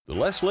The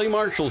Leslie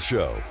Marshall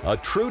Show, a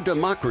true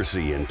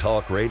democracy in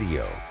talk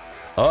radio.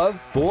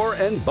 Of, for,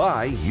 and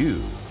by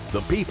you,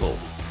 the people.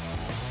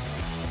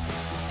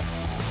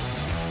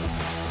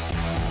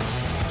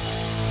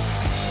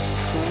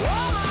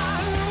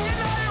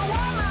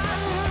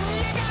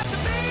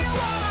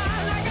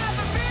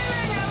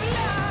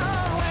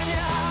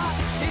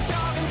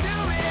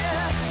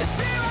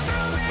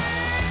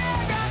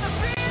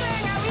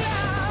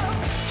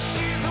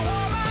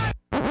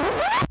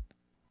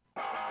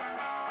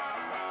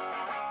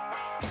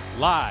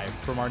 Live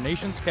from our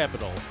nation's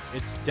capital,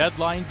 it's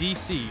Deadline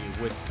DC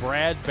with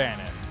Brad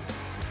Bannon.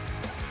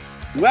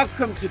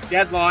 Welcome to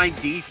Deadline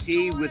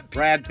DC with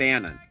Brad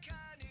Bannon.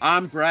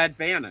 I'm Brad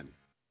Bannon.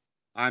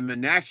 I'm a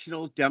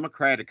national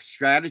Democratic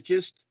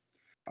strategist,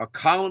 a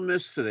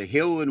columnist for The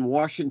Hill in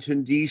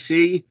Washington,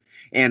 D.C.,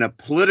 and a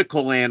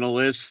political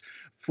analyst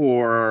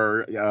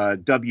for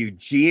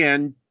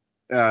WGN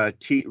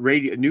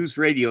news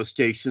radio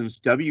stations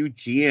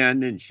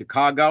WGN in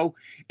Chicago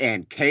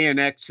and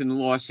KNX in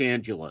Los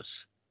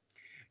Angeles.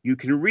 You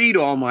can read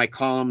all my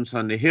columns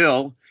on The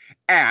Hill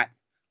at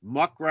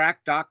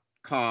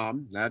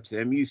muckrack.com. That's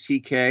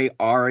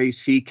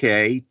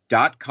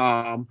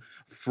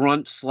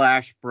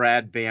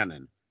muckrack.com/Brad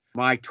Bannon.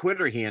 My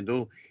Twitter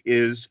handle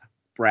is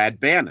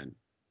Brad Bannon.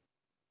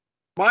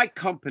 My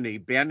company,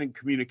 Bannon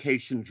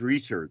Communications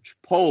Research,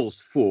 polls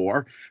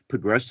for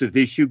progressive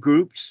issue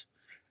groups,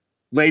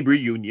 labor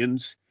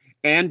unions,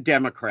 and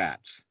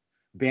Democrats.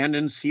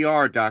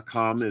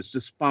 BannonCR.com is the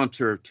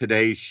sponsor of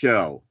today's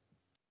show.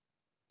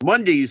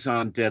 Mondays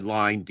on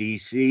Deadline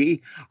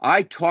DC,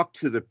 I talk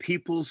to the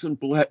peoples and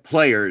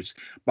players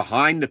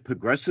behind the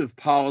progressive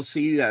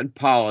policy and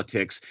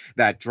politics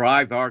that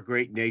drive our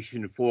great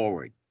nation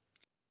forward.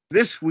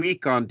 This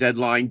week on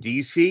Deadline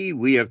DC,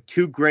 we have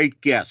two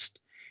great guests.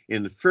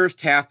 In the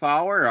first half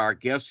hour, our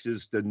guest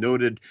is the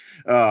noted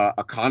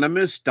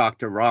economist,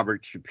 Dr.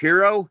 Robert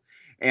Shapiro.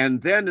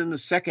 And then in the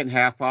second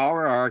half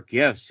hour, our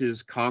guest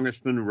is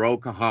Congressman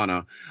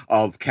Khanna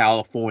of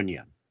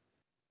California.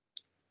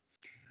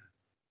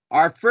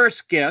 Our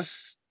first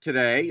guest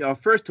today,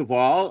 first of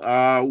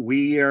all,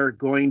 we are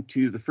going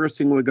to, the first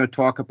thing we're going to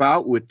talk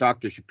about with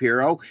Dr.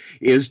 Shapiro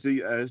is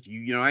the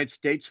United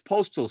States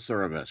Postal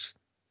Service.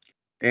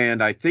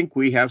 And I think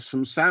we have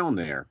some sound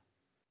there.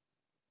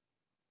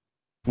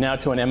 Now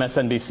to an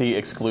MSNBC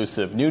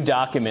exclusive. New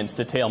documents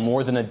detail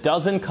more than a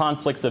dozen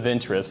conflicts of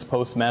interest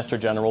Postmaster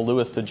General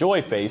Louis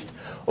DeJoy faced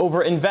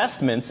over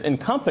investments in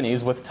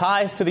companies with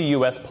ties to the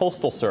U.S.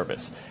 Postal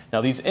Service.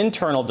 Now, these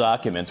internal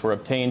documents were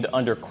obtained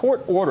under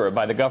court order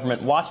by the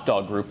government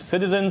watchdog group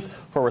Citizens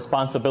for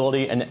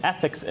Responsibility and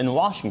Ethics in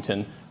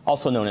Washington,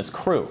 also known as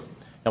CREW.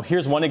 Now,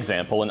 here's one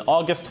example. In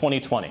August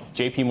 2020,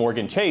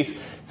 J.P. Chase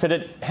said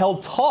it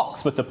held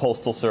talks with the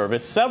Postal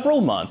Service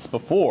several months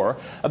before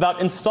about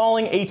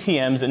installing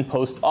ATMs in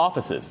post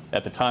offices.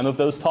 At the time of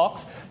those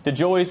talks,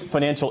 DeJoy's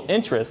financial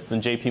interests in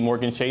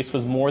J.P. Chase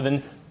was more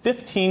than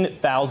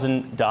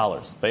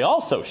 $15,000. They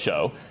also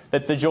show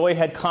that DeJoy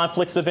had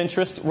conflicts of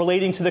interest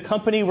relating to the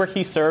company where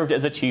he served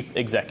as a chief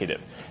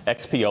executive,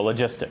 XPO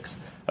Logistics,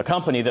 a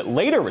company that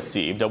later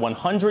received a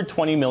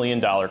 $120 million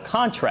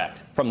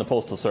contract from the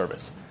Postal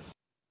Service.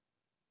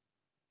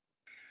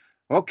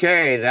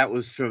 Okay, that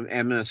was from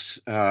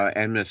MSNBC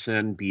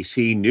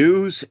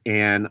News,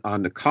 and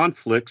on the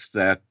conflicts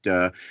that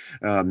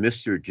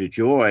Mr.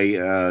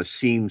 DeJoy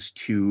seems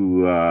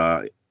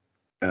to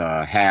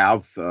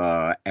have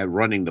at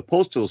running the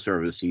Postal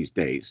Service these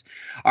days.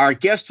 Our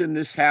guest in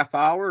this half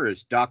hour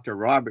is Dr.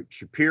 Robert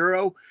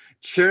Shapiro,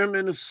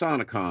 chairman of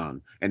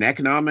Sonicon, an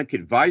economic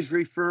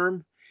advisory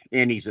firm,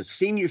 and he's a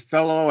senior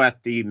fellow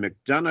at the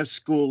McDonough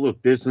School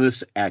of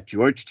Business at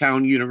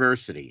Georgetown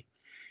University.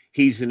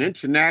 He's an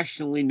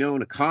internationally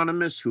known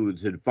economist who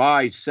has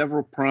advised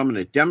several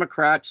prominent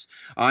Democrats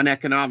on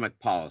economic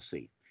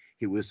policy.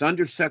 He was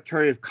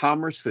Undersecretary of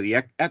Commerce for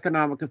the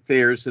Economic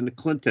Affairs in the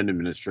Clinton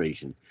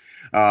administration.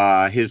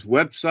 His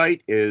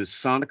website is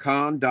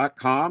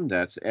sonicon.com.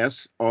 That's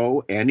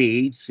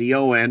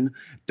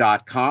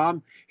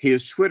SONECON.com.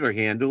 His Twitter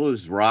handle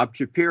is Rob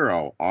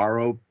Shapiro,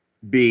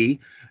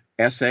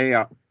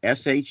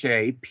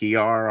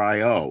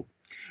 ROBSHAPRIO.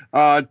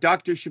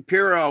 Dr.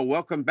 Shapiro,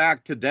 welcome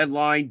back to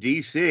Deadline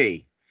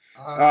DC.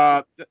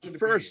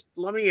 First,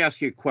 let me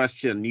ask you a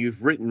question.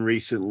 You've written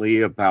recently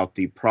about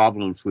the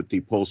problems with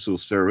the Postal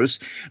Service.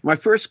 My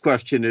first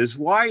question is,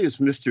 why is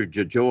Mr.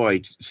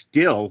 DeJoy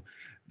still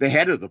the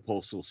head of the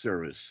Postal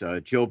Service?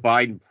 Joe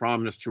Biden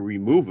promised to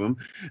remove him,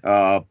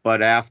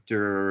 but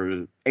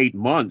after 8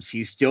 months,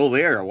 he's still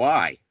there.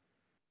 Why?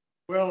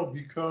 Well,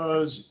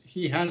 because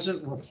he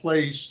hasn't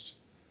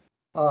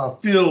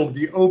filled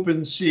the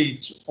open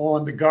seats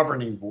on the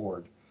governing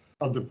board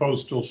of the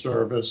Postal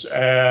Service,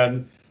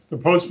 and the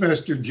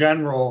Postmaster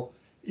General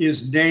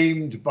is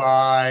named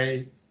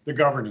by the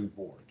governing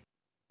board.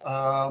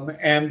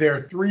 And there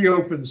are 3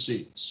 open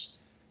seats.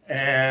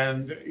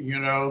 And,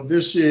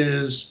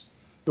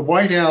 the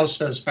White House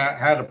has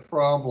had a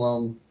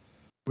problem,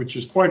 which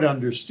is quite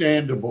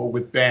understandable,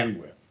 with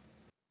bandwidth.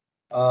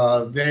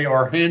 They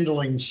are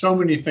handling so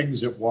many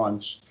things at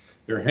once.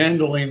 They're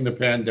handling the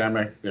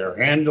pandemic. They're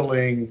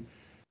handling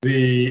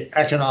the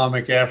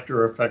economic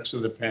after effects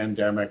of the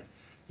pandemic.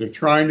 They're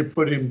trying to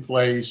put in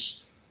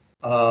place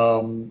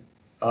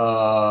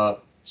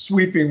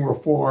sweeping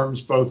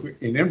reforms, both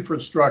in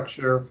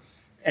infrastructure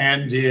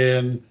and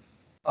in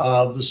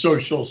the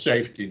social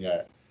safety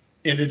net.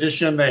 In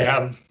addition, they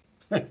have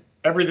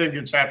everything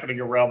that's happening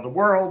around the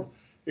world,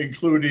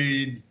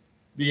 including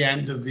the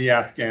end of the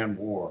Afghan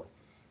war.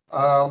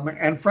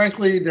 And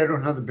frankly, they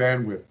don't have the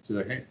bandwidth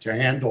to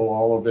handle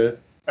all of it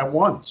at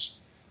once.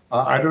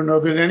 I don't know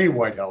that any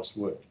White House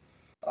would.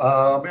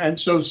 And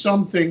so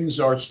some things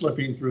are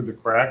slipping through the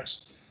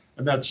cracks,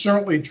 and that's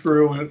certainly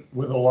true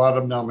with a lot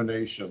of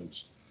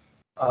nominations.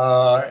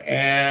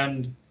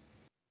 And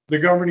the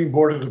governing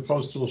board of the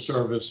Postal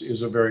Service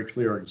is a very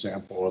clear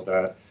example of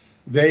that.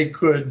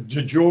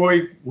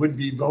 DeJoy would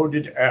be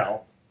voted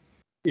out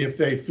if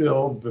they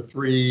filled the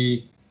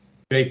 3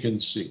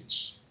 vacant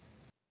seats.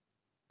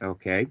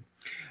 Okay.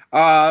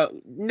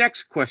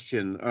 Next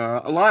question.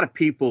 A lot of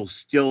people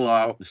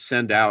still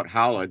send out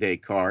holiday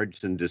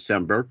cards in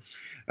December.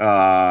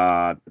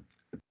 And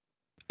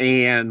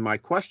my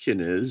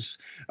question is,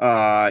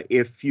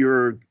 if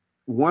you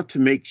want to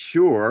make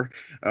sure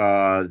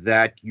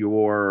that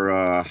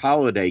your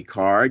holiday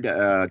card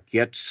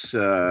gets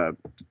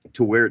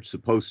to where it's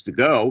supposed to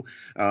go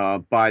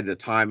by the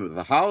time of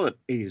the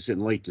holidays in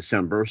late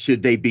December,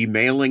 should they be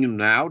mailing them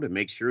now to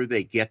make sure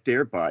they get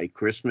there by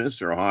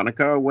Christmas or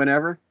Hanukkah or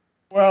whenever?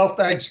 Well,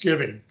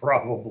 Thanksgiving,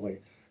 probably.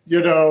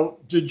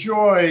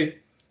 DeJoy,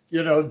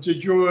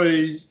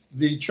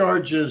 the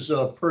charges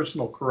of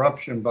personal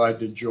corruption by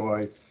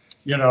DeJoy,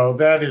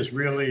 that is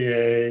really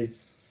a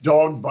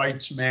dog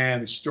bites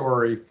man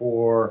story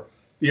for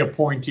the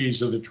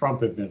appointees of the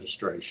Trump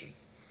administration.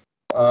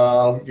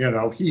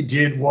 He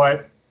did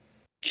what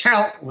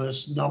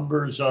countless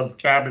numbers of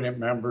cabinet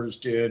members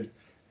did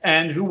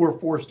and who were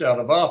forced out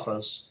of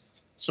office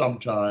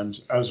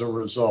sometimes as a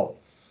result.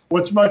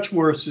 What's much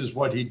worse is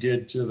what he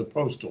did to the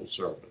Postal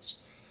Service.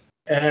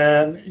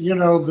 And,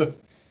 the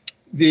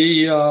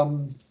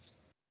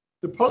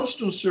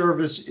Postal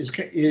Service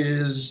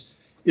is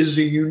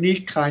a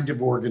unique kind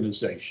of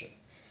organization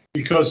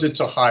because it's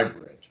a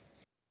hybrid.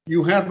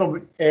 You have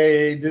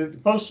the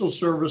Postal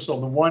Service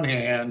on the one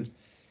hand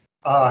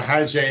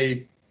has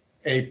a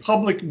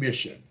public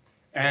mission,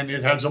 and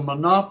it has a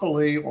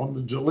monopoly on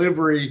the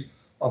delivery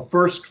of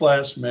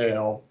first-class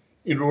mail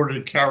in order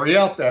to carry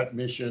out that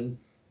mission,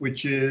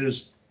 which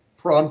is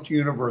prompt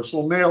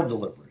universal mail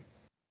delivery.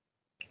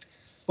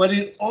 But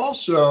it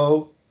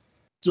also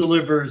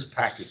delivers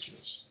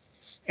packages.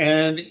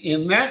 And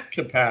in that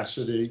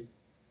capacity,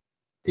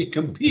 it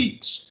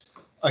competes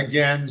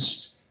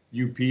against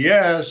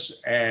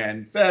UPS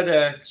and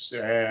FedEx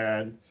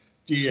and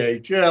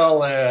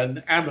DHL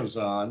and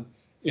Amazon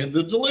in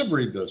the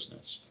delivery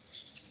business.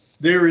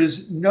 There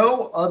is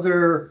no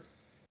other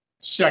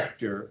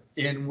sector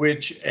in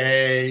which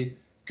a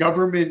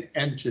government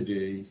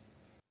entity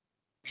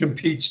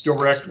competes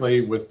directly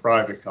with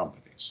private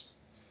companies.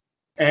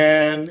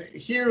 And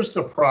here's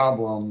the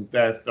problem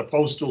that the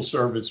Postal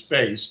Service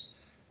faced,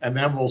 and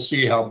then we'll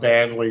see how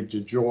badly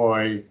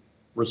DeJoy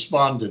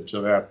responded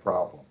to that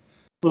problem.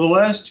 For the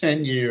last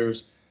 10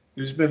 years,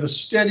 there's been a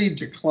steady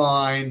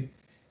decline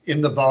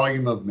in the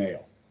volume of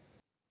mail,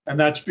 and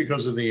that's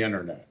because of the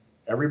internet.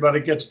 Everybody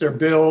gets their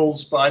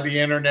bills by the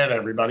internet.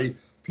 Everybody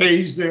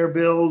pays their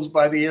bills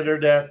by the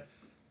internet.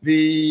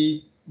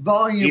 The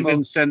volume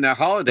even send their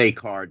holiday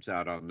cards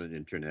out on the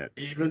internet.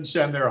 Even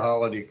send their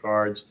holiday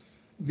cards.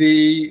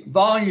 The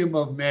volume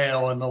of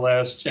mail in the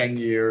last 10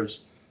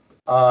 years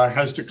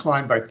has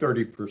declined by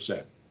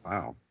 30%.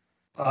 Wow.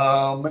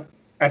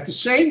 At the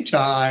same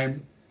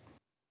time,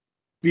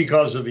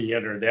 because of the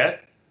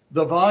internet,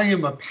 the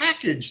volume of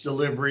package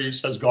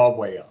deliveries has gone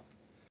way up.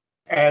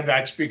 And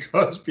that's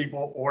because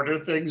people order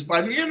things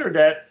by the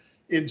internet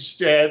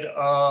instead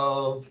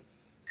of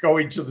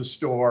going to the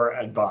store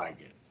and buying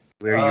it.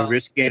 Where you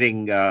risk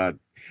getting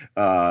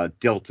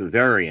Delta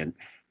variant.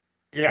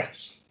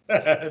 Yes.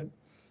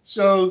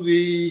 So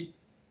the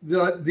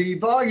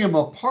volume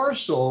of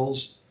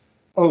parcels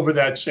over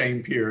that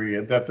same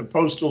period that the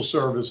Postal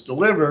Service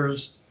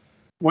delivers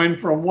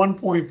went from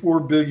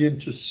 1.4 billion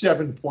to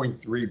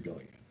 7.3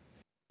 billion.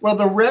 Well,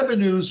 the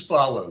revenues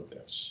followed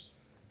this.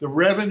 The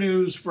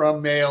revenues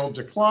from mail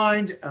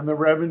declined and the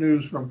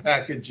revenues from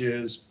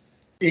packages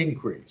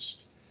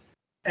increased.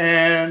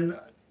 And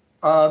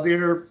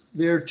there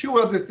are 2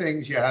 other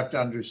things you have to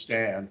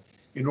understand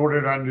in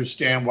order to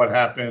understand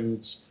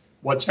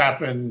what's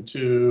happened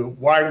to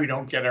why we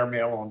don't get our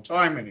mail on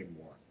time anymore.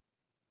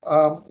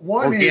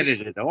 One get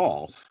it at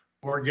all.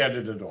 Or get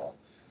it at all.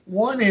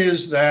 One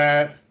is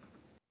that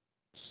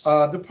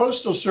the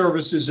Postal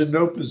Service is in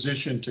no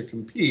position to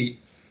compete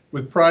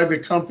with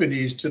private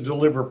companies to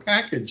deliver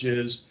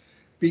packages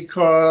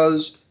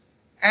because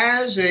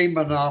as a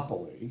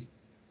monopoly,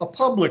 a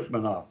public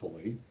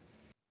monopoly,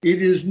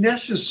 it is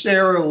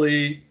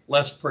necessarily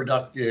less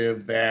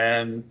productive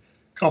than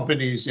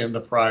companies in the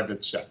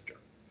private sector.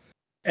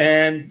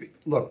 And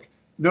look,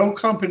 no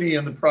company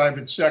in the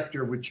private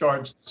sector would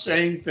charge the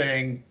same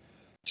thing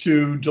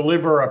to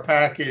deliver a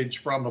package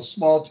from a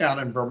small town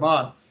in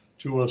Vermont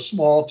to a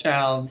small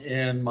town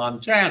in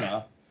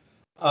Montana.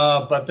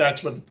 But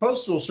that's what the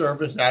Postal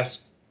Service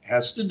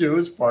has to do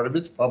as part of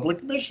its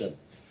public mission.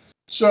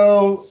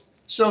 So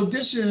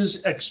this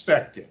is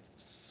expected.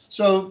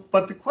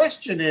 But the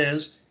question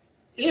is,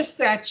 if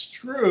that's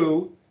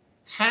true,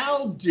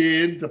 how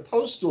did the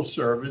Postal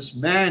Service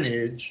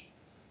manage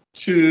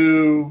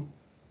to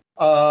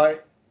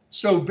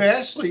so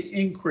vastly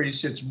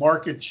increase its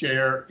market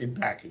share in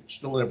package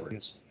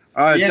deliveries?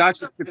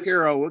 Dr.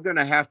 Shapiro, we're going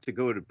to have to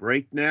go to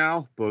break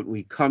now, but when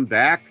we come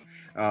back,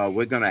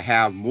 we're going to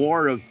have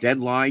more of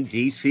Deadline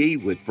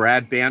DC with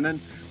Brad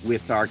Bannon,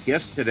 with our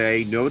guest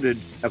today, noted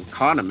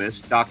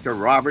economist, Dr.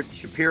 Robert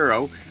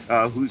Shapiro,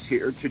 who's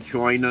here to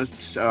join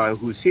us,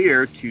 who's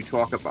here to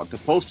talk about the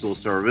Postal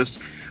Service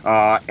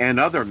and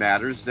other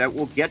matters that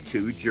we'll get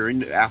to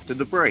after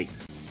the break.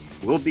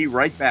 We'll be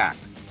right back.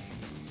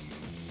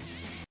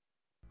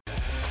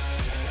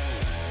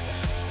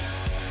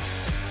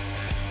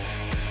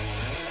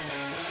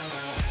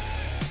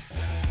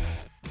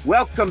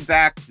 Welcome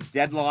back to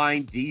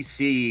Deadline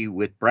DC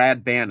with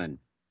Brad Bannon.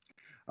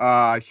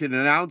 I should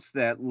announce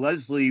that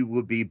Leslie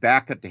will be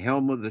back at the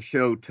helm of the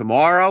show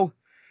tomorrow.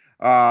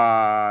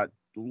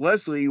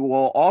 Leslie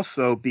will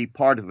also be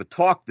part of a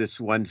talk this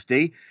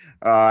Wednesday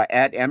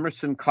at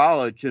Emerson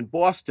College in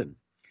Boston,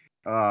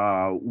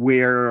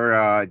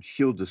 where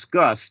she'll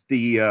discuss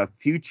the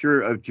future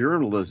of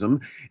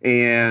journalism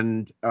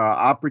and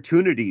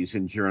opportunities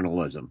in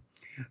journalism.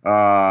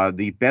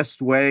 The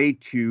best way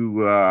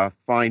to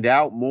find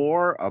out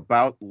more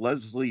about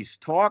Leslie's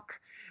talk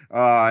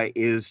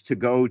is to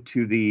go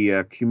to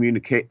the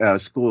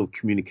School of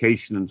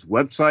Communications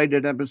website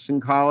at Emerson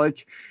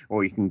College,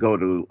 or you can go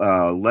to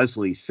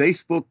Leslie's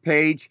Facebook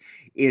page.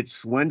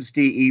 It's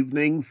Wednesday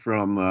evening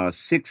from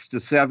 6 to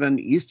 7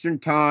 Eastern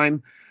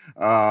Time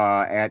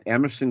at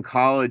Emerson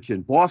College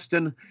in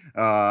Boston.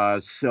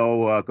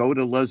 So go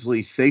to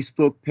Leslie's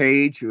Facebook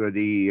page or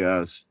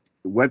the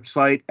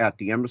website at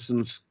the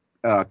Emerson's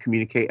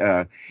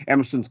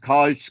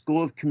College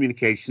School of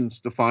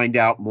Communications to find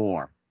out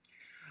more.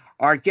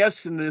 Our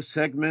guest in this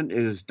segment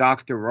is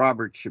Dr.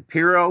 Robert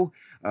Shapiro,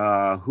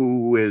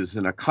 who is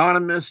an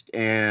economist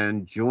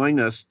and joins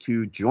us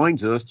to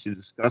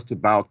discuss the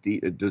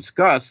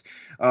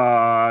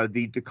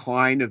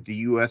decline of the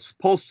U.S.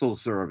 Postal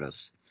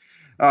Service.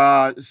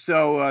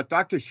 So,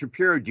 Dr.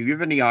 Shapiro, do you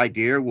have any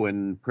idea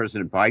when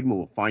President Biden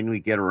will finally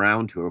get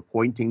around to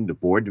appointing the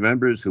board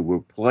members who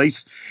will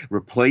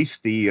replace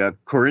the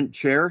current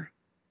chair?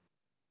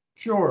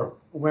 Sure,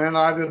 when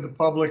either the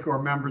public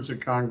or members of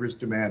Congress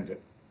demand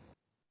it.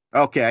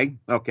 Okay.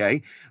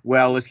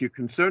 Well, if you're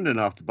concerned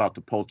enough about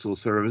the Postal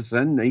Service,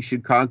 then they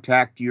should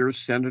contact your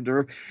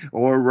senator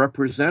or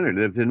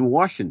representative in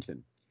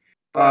Washington.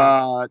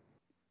 Do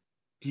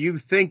you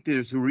think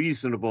there's a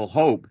reasonable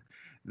hope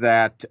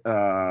that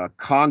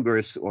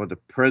Congress or the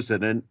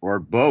president or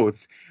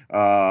both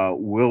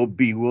will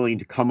be willing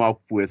to come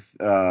up with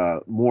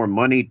more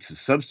money to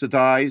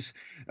subsidize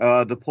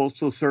the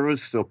Postal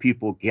Service so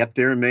people get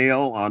their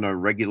mail on a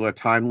regular,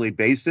 timely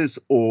basis,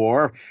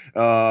 or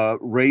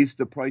raise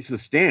the price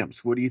of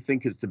stamps? What do you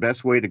think is the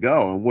best way to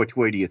go, and which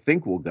way do you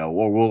think will go,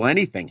 or will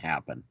anything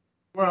happen?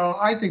 Well,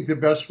 I think the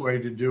best way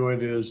to do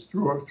it is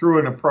through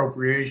an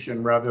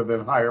appropriation rather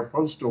than higher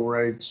postal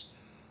rates.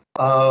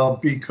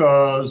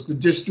 Because the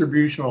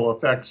distributional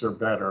effects are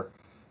better.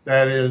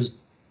 That is,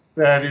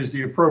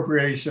 the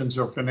appropriations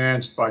are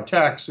financed by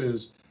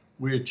taxes,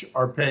 which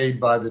are paid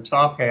by the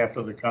top half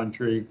of the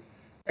country,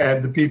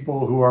 and the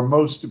people who are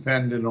most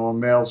dependent on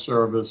mail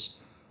service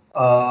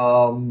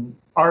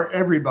are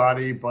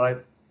everybody,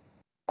 but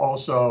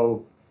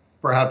also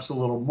perhaps a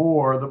little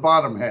more the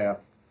bottom half.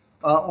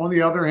 On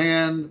the other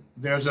hand,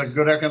 there's a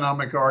good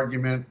economic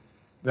argument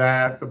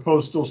that the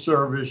Postal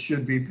Service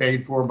should be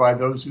paid for by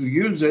those who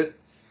use it.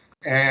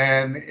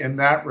 And in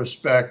that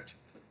respect,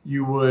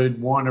 you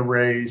would want to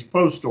raise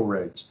postal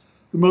rates.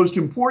 The most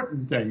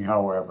important thing,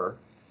 however,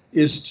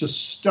 is to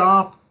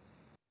stop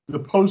the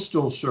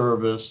Postal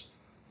Service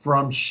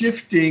from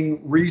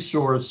shifting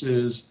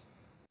resources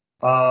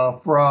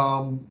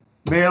from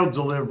mail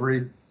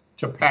delivery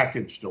to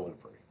package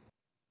delivery.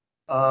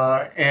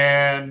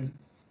 And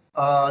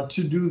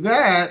to do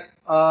that,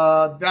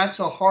 that's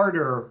a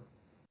harder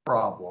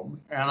problem.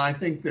 And I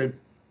think that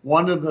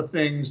one of the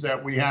things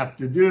that we have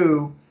to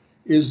do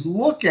is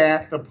look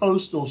at the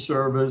Postal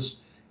Service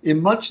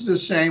in much the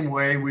same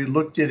way we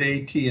looked at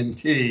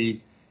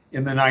AT&T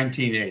in the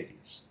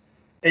 1980s.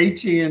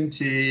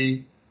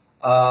 AT&T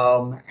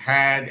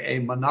had a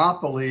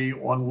monopoly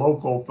on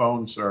local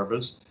phone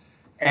service,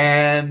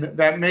 and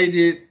that made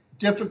it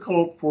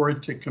difficult for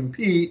it to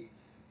compete,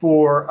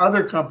 for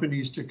other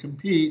companies to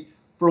compete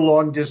for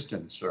long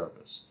distance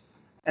service.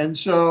 And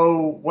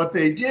so what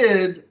they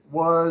did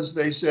was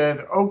they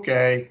said,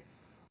 okay,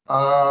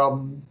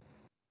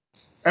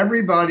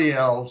 everybody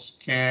else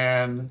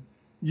can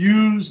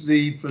use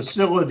the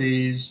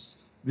facilities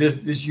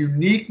this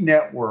unique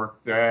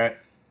network that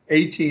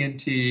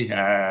AT&T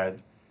had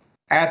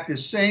at the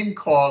same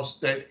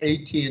cost that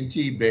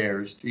AT&T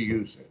bears to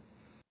use it.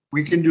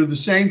 We can do the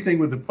same thing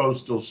with the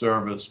Postal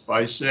Service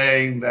by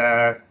saying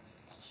that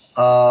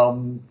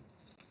the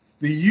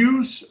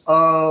use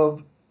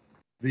of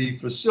the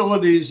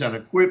facilities and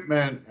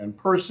equipment and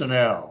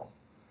personnel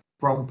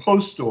from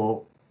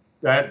postal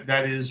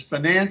that is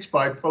financed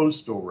by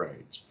postal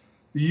rates,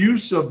 the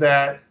use of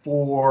that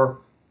for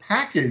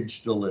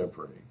package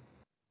delivery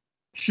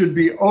should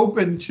be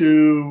open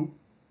to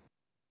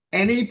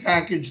any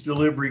package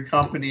delivery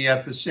company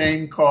at the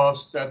same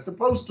cost that the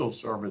Postal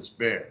Service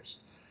bears.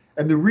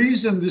 And the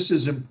reason this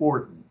is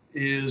important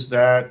is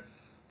that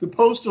the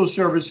Postal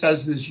Service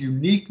has this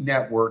unique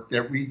network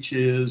that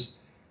reaches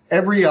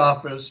every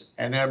office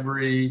and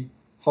every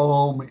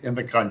home in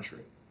the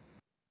country.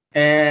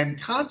 And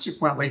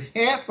consequently,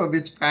 half of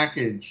its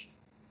package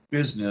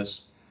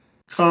business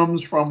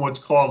comes from what's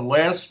called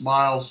last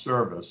mile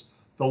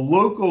service, the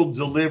local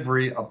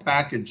delivery of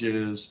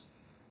packages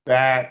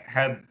that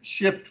have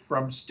shipped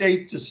from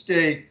state to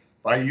state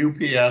by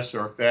UPS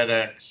or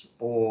FedEx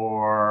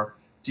or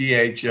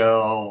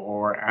DHL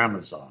or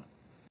Amazon.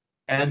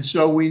 And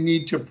so we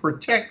need to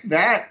protect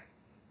that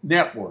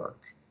network,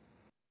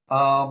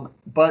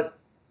 but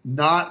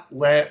not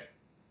let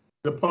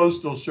the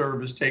Postal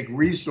Service take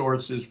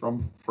resources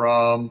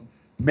from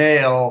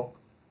mail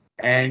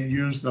and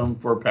use them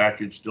for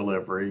package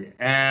delivery.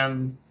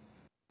 And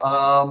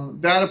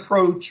that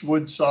approach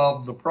would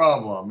solve the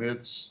problem.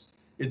 It's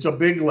a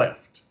big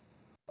lift,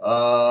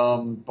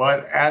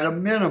 but at a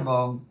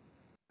minimum,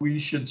 we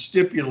should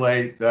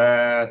stipulate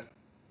that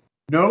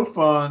no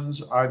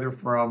funds, either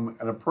from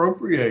an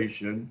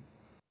appropriation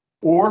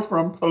or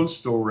from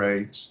postal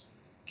rates,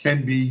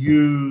 can be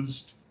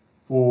used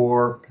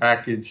for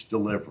package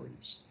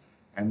deliveries.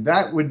 And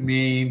that would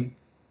mean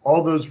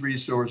all those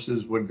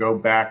resources would go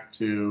back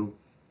to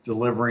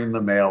delivering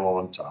the mail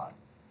on time.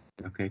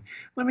 Okay.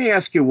 Let me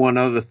ask you one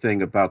other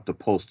thing about the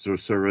Postal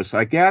Service.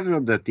 I gather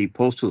that the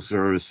Postal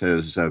Service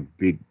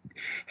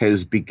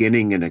has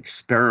beginning an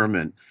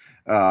experiment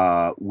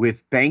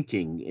with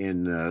banking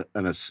in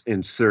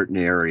certain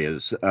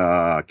areas,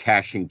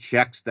 cashing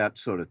checks, that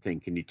sort of thing.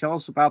 Can you tell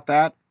us about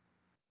that?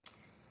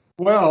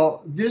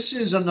 Well, this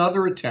is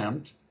another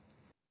attempt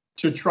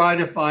to try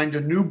to find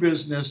a new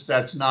business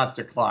that's not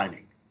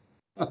declining.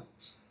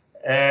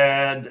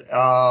 And,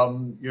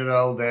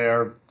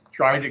 they're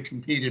trying to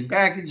compete in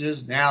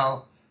packages.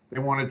 Now they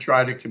want to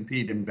try to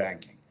compete in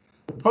banking.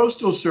 The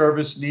Postal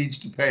Service needs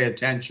to pay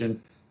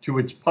attention to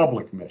its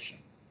public mission.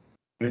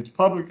 And its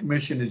public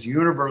mission is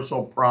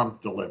universal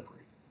prompt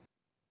delivery.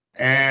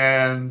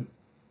 And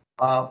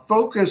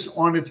focus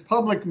on its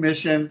public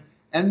mission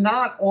and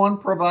not on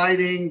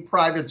providing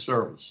private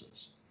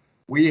services.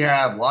 We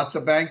have lots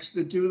of banks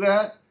that do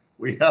that.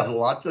 We have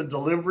lots of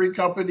delivery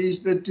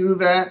companies that do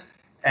that.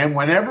 And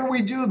whenever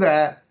we do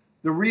that,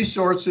 the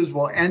resources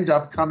will end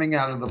up coming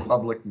out of the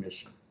public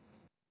mission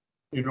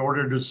in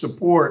order to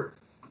support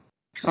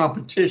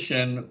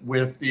competition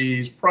with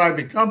these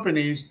private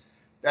companies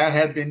that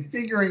have been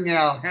figuring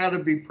out how to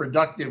be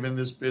productive in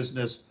this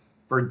business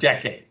for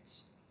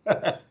decades.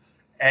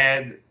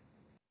 and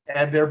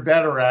they're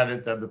better at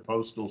it than the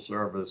Postal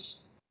Service.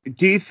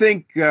 Do you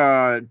think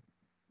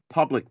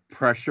public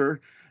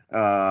pressure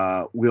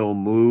will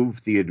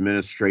move the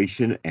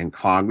administration and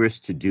Congress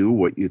to do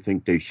what you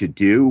think they should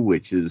do,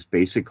 which is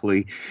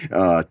basically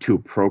to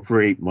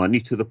appropriate money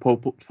to the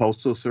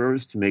Postal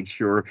Service to make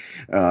sure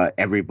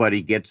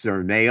everybody gets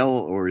their mail,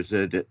 or is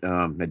it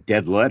a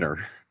dead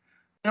letter?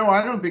 No,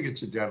 I don't think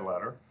it's a dead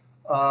letter,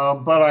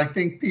 but I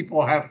think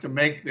people have to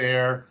make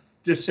their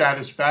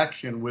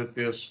dissatisfaction with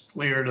this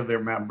clear to their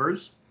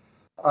members.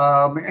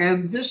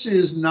 And this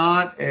is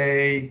not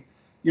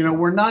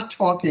we're not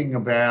talking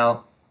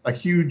about a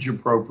huge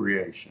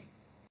appropriation.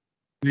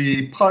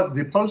 The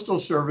Postal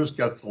Service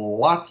gets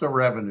lots of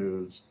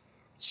revenues,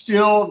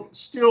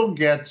 still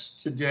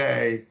gets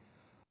today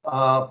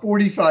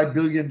 $45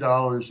 billion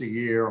a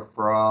year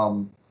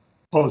from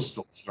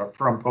postal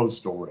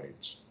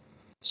rates.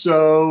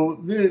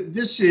 So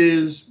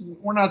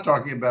we're not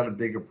talking about a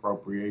big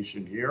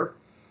appropriation here.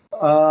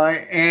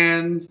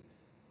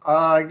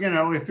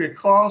 If it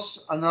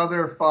costs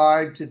another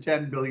 $5 to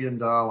 $10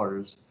 billion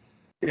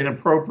in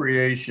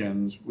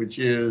appropriations, which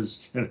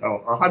is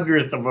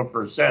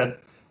 0.1%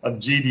 of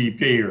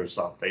GDP or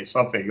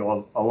something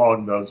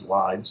along those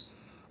lines,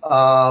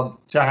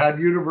 to have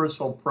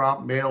universal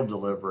prompt mail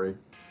delivery,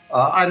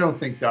 I don't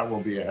think that will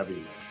be a heavy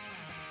lift.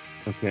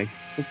 Okay.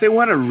 If they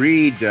want to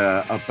read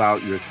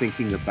about your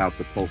thinking about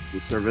the Postal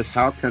Service,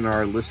 how can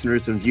our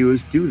listeners and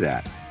viewers do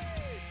that?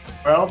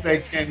 Well, they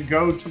can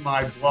go to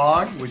my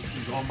blog, which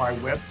is on my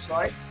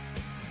website.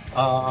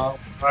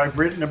 I've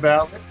written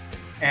about it.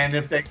 And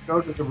if they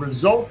go to the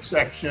results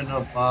section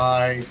of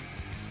my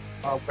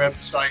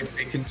website,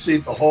 they can see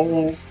the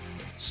whole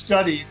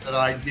study that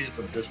I did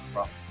of this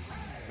problem.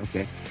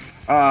 Okay.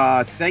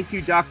 Thank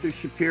you, Dr.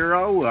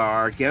 Shapiro.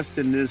 Our guest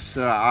in this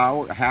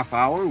half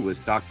hour was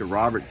Dr.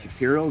 Robert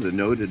Shapiro, the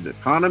noted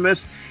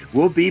economist.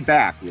 We'll be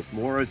back with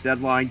more of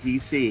Deadline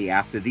DC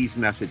after these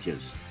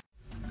messages.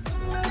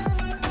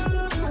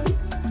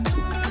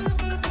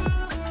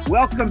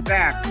 Welcome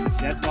back to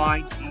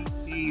Deadline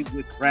DC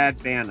with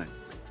Brad Bannon.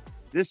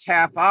 This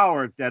half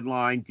hour of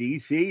Deadline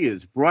DC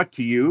is brought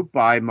to you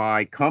by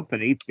my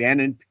company,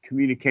 Bannon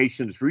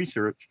Communications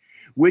Research,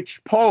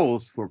 which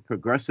polls for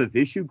progressive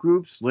issue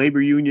groups, labor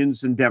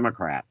unions, and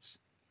Democrats.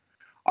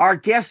 Our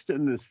guest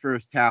in this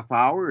first half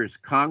hour is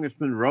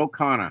Congressman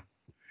Khanna,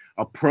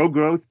 a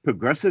pro-growth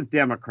progressive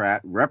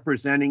Democrat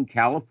representing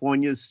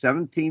California's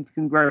 17th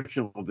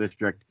congressional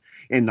district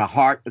in the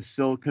heart of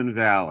Silicon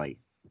Valley.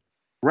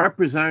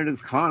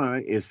 Representative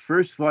Khanna is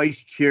first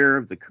vice chair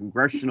of the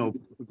Congressional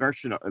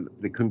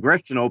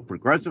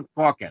Progressive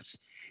Caucus.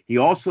 He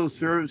also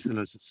serves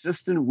as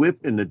assistant whip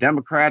in the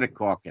Democratic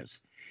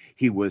Caucus.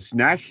 He was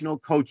national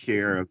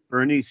co-chair of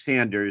Bernie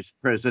Sanders'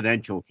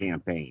 presidential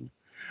campaign.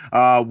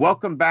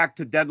 Welcome back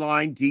to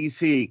Deadline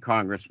DC,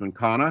 Congressman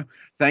Khanna.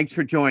 Thanks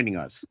for joining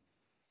us.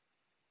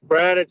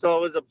 Brad, it's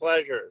always a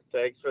pleasure.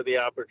 Thanks for the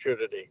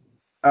opportunity.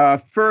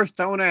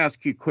 First, I want to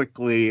ask you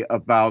quickly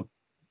about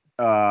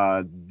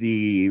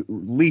the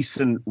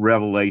recent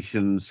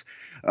revelations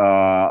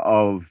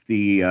of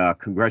the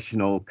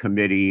Congressional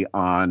Committee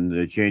on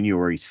the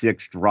January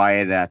 6th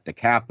riot at the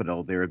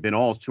Capitol. There have been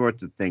all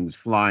sorts of things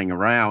flying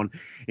around,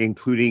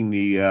 including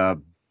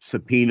the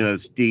subpoena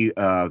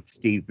of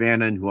Steve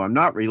Bannon, who I'm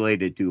not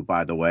related to,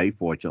 by the way,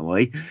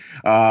 fortunately,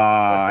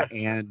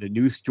 and a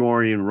new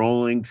story in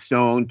Rolling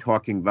Stone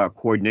talking about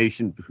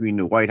coordination between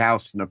the White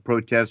House and the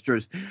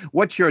protesters.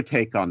 What's your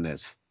take on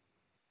this?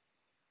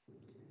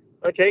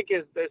 My take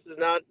is this is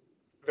not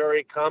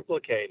very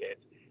complicated.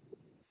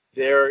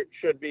 There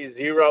should be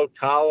zero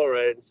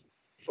tolerance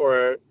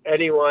for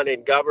anyone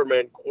in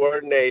government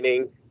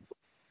coordinating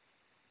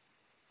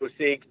who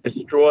seek to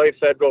destroy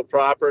federal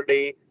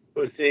property,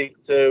 who seek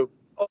to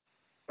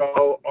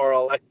overthrow our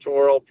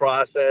electoral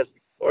process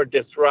or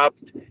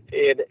disrupt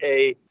in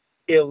a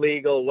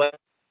illegal way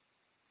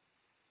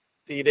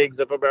proceedings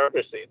of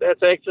democracy.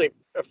 That's actually,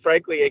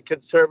 frankly, a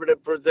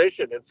conservative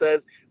position. It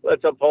says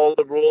let's uphold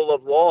the rule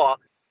of law.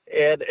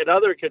 And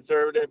another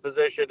conservative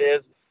position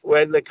is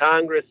when the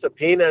Congress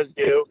subpoenas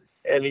you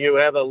and you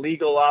have a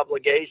legal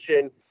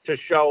obligation to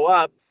show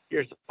up,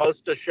 you're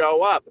supposed to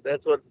show up.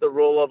 That's what the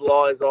rule of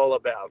law is all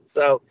about.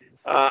 So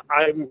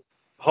I'm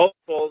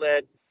hopeful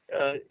that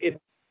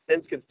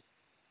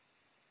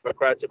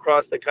Democrats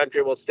across the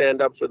country will stand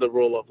up for the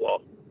rule of law.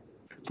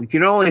 We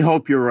can only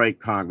hope you're right,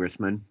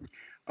 Congressman.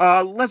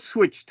 Let's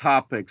switch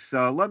topics.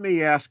 Let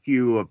me ask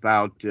you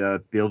about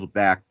Build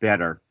Back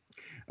Better.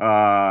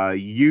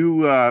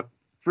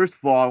 First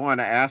of all, I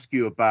want to ask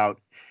you about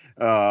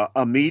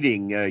a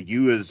meeting.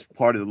 You, as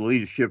part of the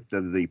leadership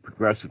of the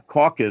Progressive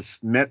Caucus,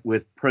 met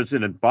with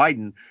President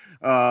Biden.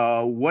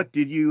 What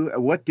did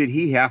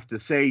he have to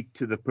say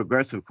to the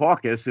Progressive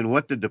Caucus, and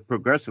what did the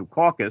Progressive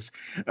Caucus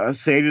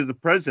say to the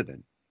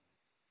president?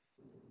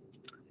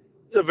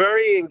 It's a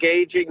very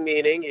engaging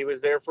meeting. He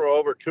was there for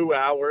over 2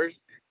 hours.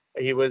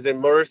 He was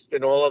immersed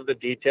in all of the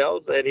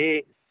details, and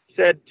he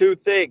said two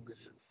things.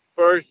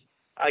 First,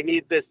 I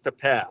need this to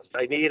pass.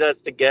 I need us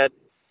to get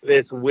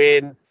this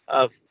win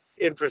of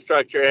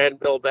infrastructure and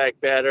Build Back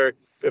Better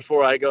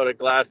before I go to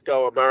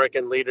Glasgow.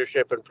 American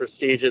leadership and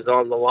prestige is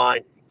on the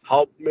line.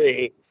 Help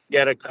me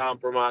get a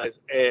compromise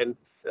and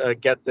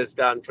get this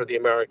done for the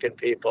American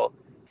people.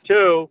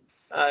 Two,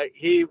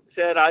 he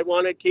said, I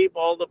want to keep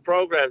all the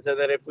programs, and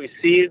that if we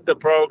seize the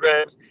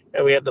programs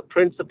and we have the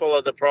principle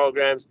of the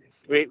programs,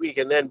 we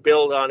can then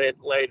build on it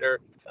later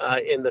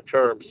in the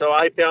term. So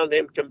I found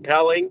him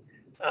compelling.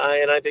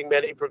 And I think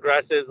many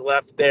progressives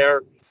left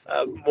there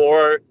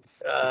more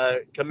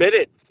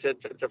committed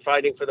to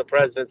fighting for the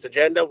president's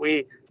agenda.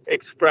 We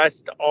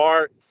expressed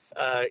our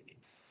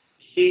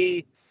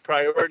key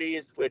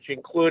priorities, which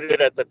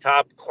included at the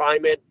top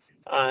climate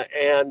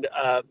and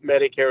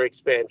Medicare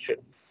expansion.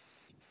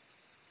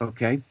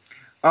 Okay.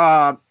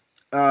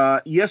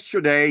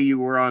 Yesterday, you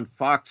were on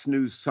Fox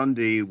News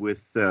Sunday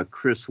with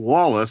Chris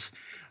Wallace.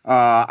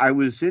 I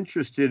was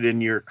interested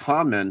in your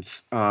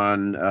comments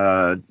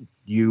on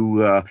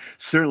you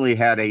certainly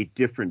had a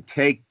different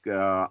take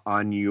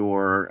on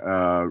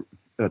your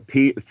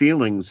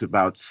feelings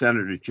about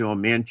Senator Joe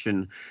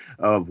Manchin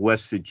of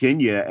West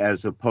Virginia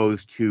as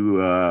opposed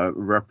to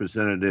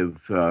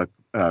Representative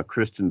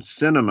Kristen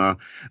Sinema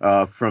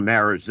from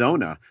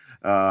Arizona.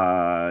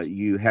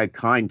 You had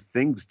kind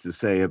things to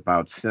say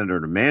about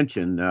Senator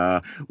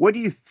Manchin. What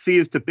do you see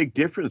as the big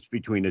difference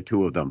between the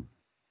two of them?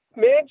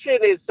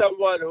 Manchin is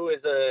someone who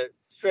is a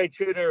straight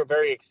shooter,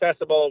 very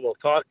accessible, will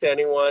talk to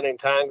anyone in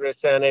Congress,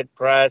 Senate,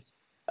 press,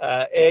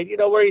 and you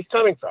know where he's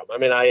coming from. I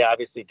mean, I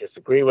obviously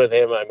disagree with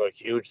him. I'm a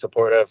huge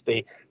supporter of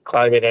the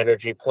climate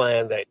energy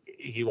plan that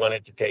he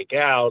wanted to take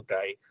out.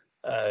 I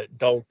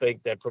don't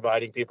think that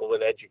providing people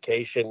with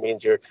education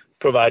means you're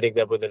providing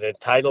them with an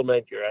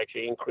entitlement. You're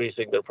actually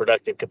increasing their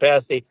productive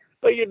capacity.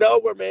 But you know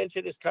where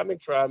Manchin is coming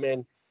from,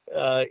 and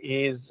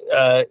he's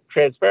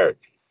transparent.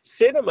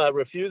 Sinema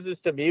refuses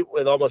to meet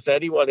with almost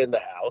anyone in the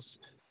House.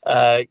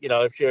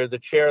 If you're the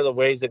chair of the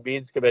Ways and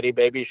Means Committee,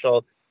 maybe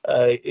she'll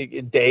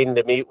deign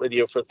to meet with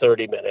you for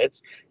 30 minutes.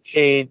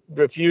 She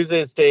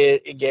refuses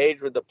to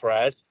engage with the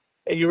press,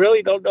 and you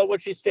really don't know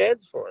what she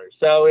stands for.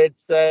 So it's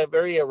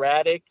very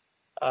erratic,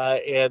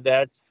 and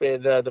that's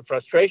been the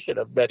frustration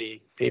of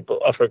many people,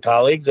 of her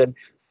colleagues and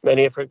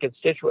many of her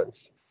constituents.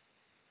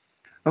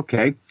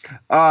 Okay.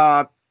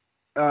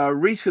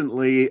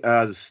 Recently,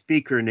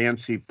 Speaker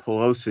Nancy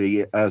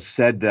Pelosi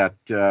said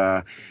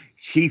that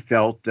she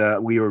felt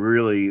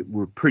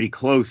we're pretty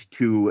close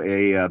to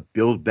a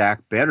Build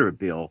Back Better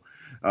bill.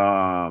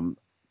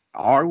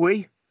 Are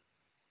we?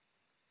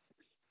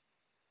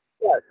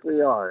 Yes,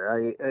 we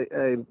are.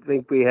 I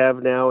think we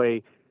have now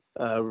a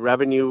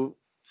revenue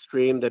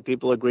stream that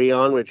people agree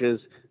on, which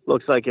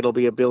looks like it'll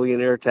be a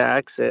billionaire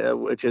tax,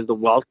 which is the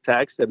wealth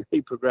tax that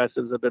many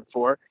progressives have been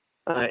for.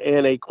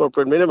 And a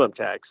corporate minimum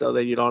tax so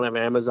that you don't have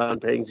Amazon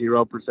paying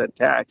 0%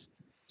 tax.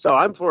 So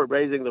I'm for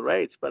raising the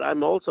rates, but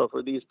I'm also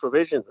for these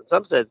provisions. In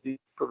some sense, these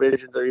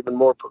provisions are even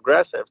more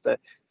progressive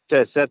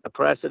to set the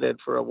precedent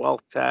for a wealth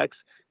tax.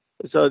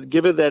 So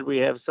given that we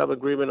have some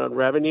agreement on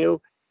revenue,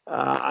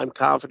 I'm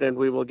confident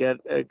we will get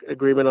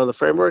agreement on the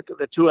framework.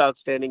 The two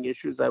outstanding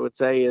issues, I would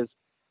say, is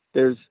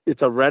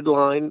it's a red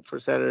line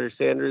for Senator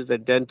Sanders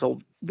that dental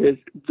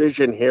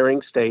vision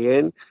hearings stay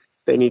in.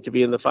 They need to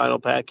be in the final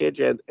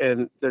package,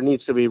 and there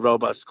needs to be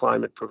robust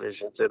climate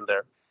provisions in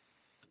there.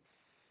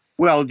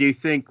 Well, do you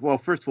think? Well,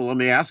 first of all, let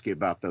me ask you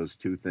about those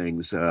two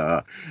things.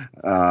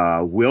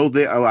 Will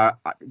they?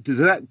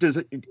 Does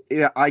it?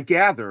 Yeah, I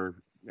gather,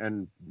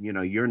 and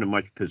you're in a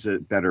much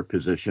better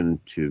position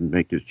to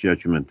make this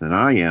judgment than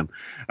I am.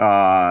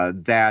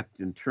 That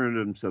in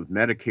terms of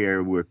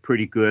Medicare, we're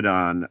pretty good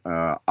on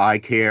eye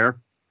care,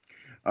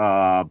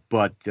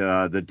 but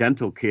the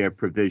dental care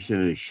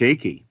provision is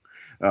shaky.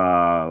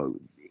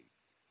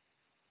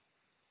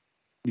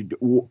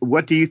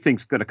 What do you think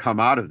is going to come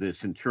out of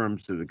this in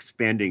terms of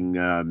expanding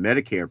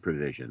Medicare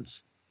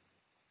provisions?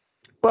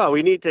 Well,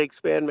 we need to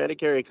expand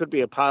Medicare. It could be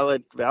a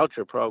pilot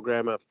voucher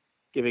program of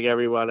giving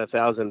everyone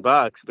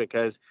 $1,000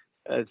 because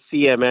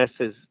CMS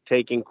is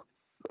taking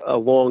a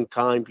long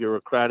time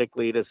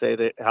bureaucratically to say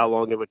that how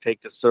long it would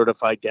take to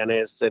certify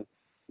dentists and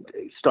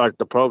start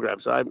the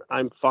program. So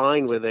I'm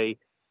fine with a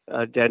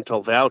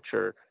dental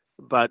voucher,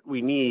 but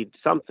we need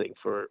something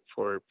for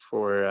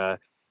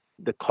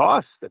the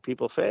costs that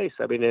people face.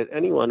 I mean,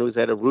 anyone who's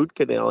had a root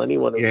canal,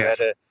 anyone who's had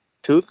a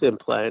tooth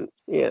implant,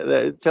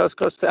 it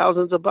costs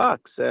thousands of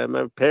bucks.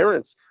 My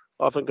parents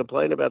often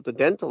complain about the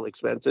dental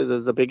expenses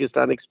as the biggest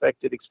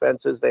unexpected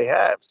expenses they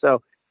have.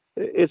 So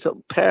it's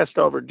past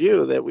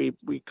overdue that we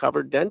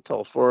cover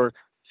dental for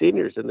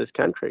seniors in this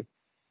country.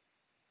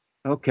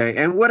 Okay,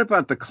 and what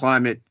about the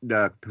climate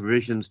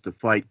provisions to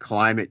fight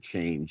climate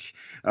change?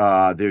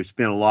 There's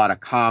been a lot of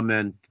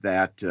comment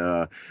that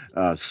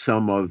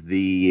some of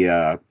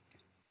the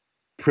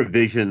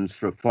provisions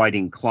for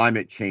fighting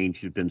climate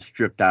change have been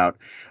stripped out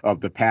of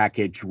the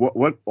package.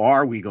 What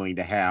are we going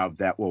to have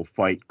that will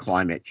fight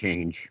climate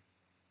change?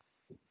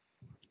 You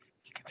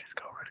can just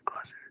go right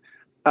across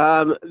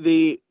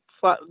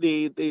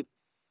it.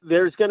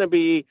 There's going to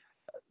be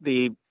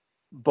the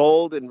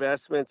bold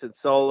investments in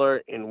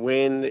solar, in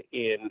wind,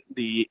 in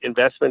the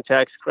investment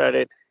tax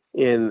credit,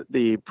 in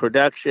the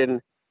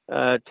production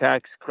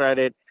tax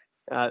credit.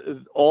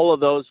 All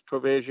of those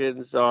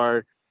provisions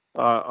are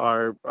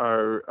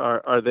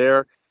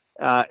there,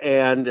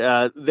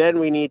 and then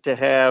we need to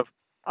have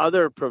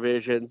other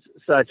provisions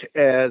such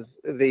as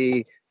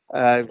the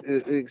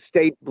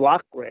state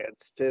block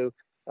grants to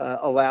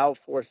allow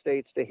for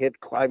states to hit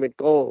climate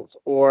goals,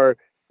 or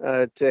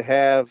to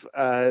have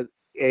a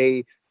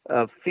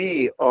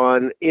fee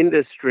on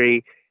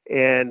industry,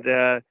 and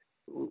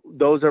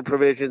those are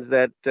provisions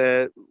that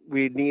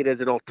we need as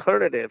an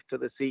alternative to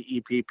the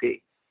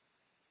CEPP.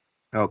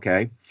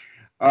 Okay.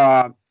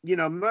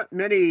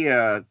 Many,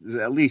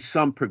 at least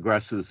some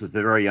progressives are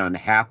very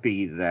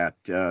unhappy that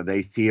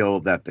they feel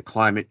that the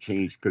climate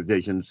change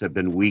provisions have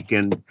been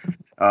weakened.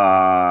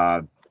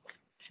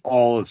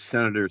 All of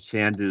Senator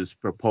Sanders'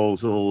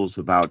 proposals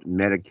about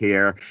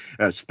Medicare,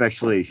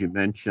 especially as you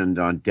mentioned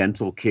on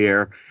dental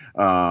care,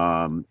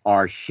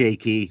 are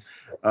shaky.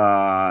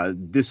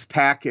 This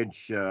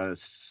package,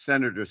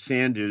 Senator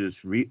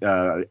Sanders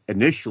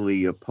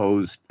initially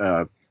proposed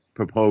a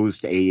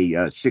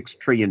 $6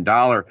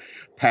 trillion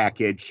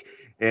package.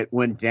 It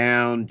went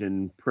down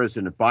in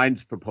President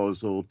Biden's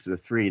proposal to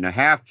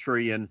 $3.5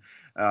 trillion.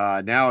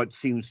 Now it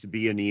seems to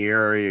be in the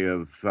area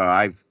of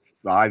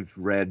I've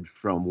read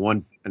from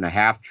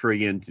 $1.5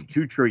 trillion to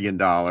 $2 trillion.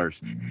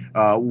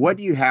 What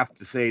do you have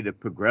to say to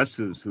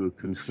progressives who are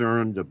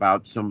concerned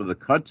about some of the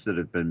cuts that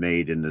have been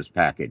made in this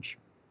package?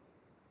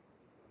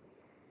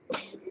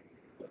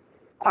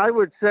 I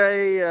would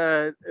say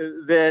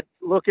that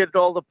look at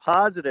all the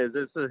positives.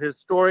 It's a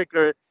historic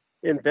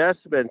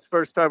investment.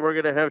 First time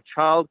we're going to have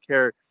child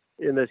care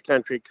in this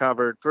country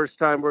covered. First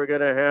time we're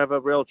going to have a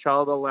real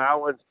child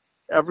allowance.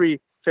 Every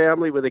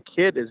family with a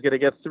kid is going to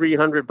get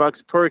 $300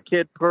 per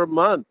kid per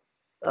month.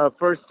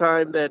 First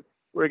time that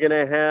we're going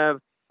to have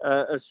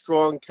a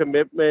strong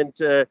commitment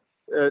to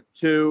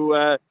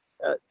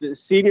the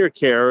senior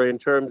care in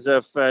terms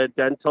of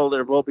dental.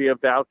 There will be a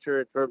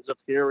voucher in terms of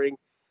hearing,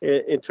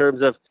 in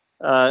terms of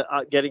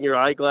getting your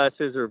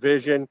eyeglasses or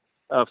vision.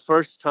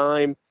 First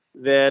time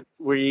that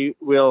we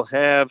will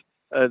have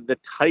the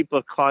type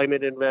of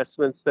climate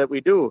investments that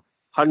we do,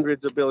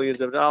 hundreds of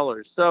billions of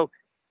dollars. So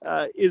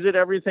is it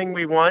everything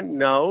we want?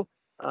 No.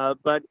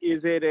 But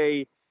is it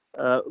a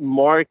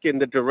mark in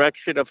the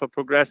direction of a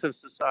progressive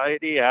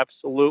society?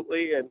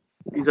 Absolutely. And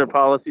these are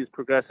policies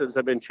progressives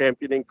have been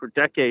championing for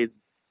decades.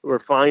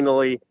 We're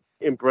finally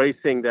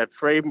embracing that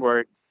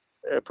framework.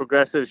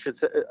 Progressives should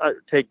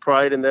take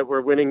pride in that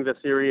we're winning the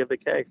theory of the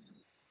case.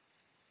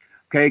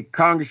 Okay,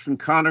 Congressman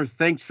Khanna,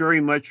 thanks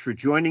very much for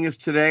joining us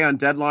today on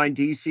Deadline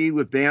DC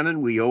with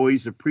Bannon. We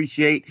always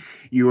appreciate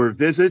your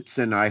visits,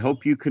 and I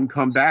hope you can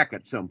come back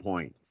at some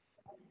point.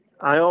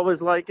 I always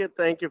like it.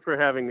 Thank you for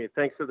having me.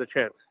 Thanks for the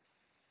chance.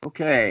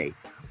 Okay,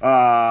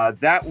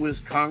 that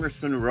was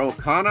Congressman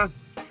Khanna.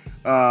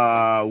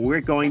 We're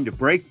going to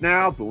break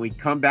now, but when we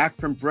come back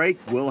from break,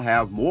 we'll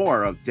have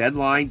more of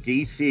Deadline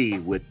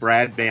DC with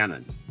Brad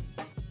Bannon.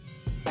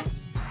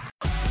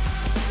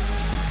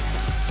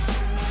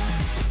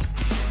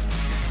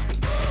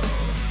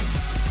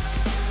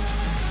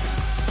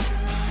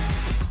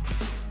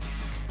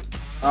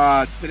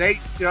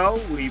 Today's show,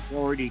 we've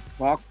already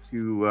talked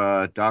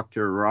to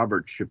Dr.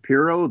 Robert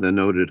Shapiro, the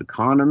noted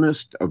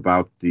economist,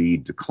 about the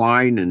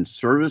decline in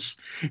service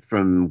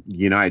from the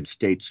United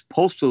States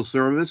Postal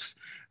Service.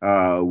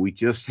 We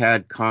just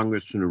had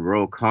Congressman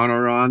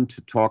Khanna on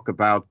to talk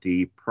about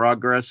the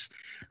progress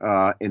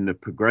in the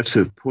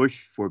progressive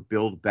push for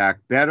Build Back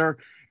Better.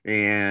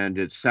 And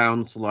it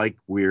sounds like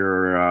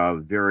we're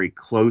very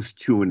close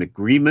to an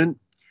agreement.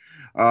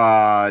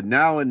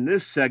 Now in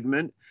this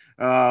segment,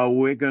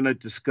 we're going to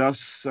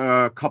discuss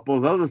a couple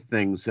of other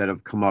things that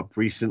have come up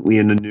recently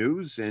in the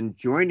news. And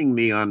joining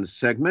me on the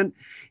segment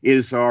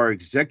is our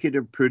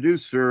executive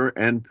producer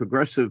and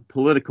progressive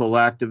political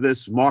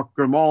activist, Mark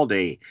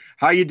Grimaldi.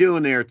 How you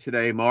doing there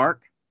today,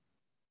 Mark?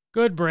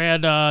 Good,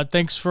 Brad.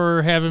 Thanks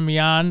for having me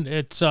on.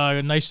 It's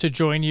nice to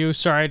join you.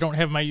 Sorry, I don't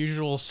have my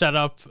usual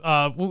setup.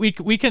 We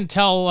can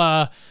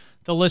tell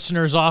the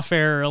listeners off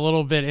air a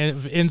little bit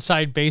of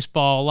inside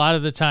baseball. A lot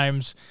of the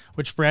times,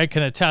 which Brad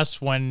can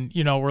attest, when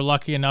we're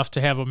lucky enough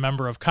to have a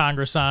member of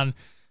Congress on,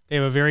 they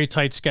have a very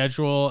tight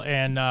schedule,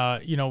 and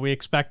we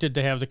expected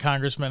to have the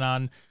congressman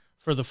on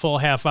for the full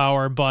half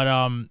hour,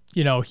 but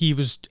he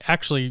was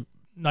actually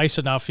nice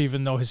enough,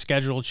 even though his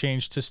schedule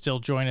changed, to still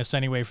join us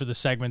anyway for the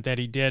segment that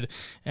he did.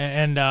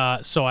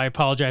 And so I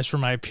apologize for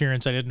my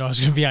appearance. I didn't know I was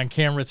going to be on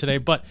camera today,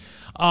 but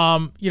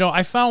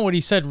I found what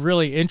he said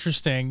really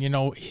interesting.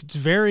 It's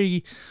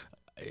very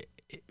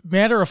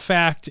matter of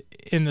fact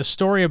in the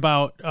story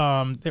about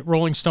that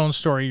Rolling Stone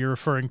story you're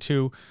referring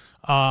to,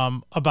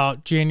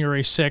 about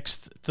January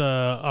 6th,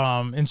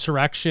 the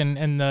insurrection,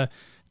 and the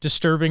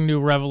disturbing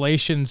new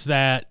revelations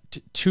that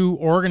two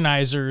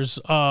organizers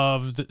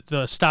of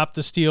the Stop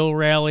the Steal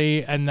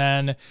rally, and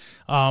then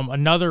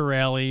another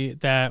rally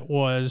that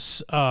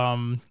was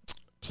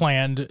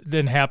planned,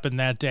 didn't happen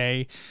that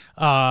day,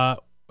 had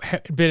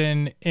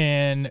been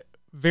in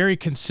very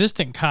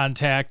consistent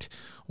contact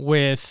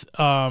with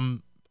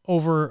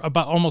over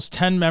about almost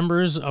 10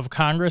 members of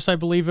Congress, I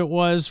believe it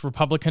was,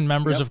 Republican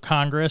members of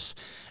Congress,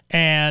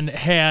 and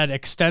had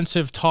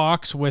extensive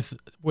talks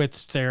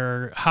with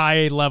their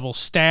high-level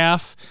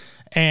staff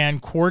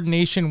and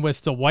coordination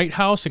with the White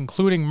House,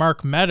 including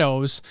Mark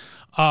Meadows,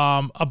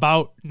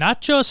 about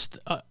not just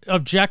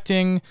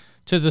objecting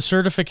to the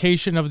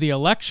certification of the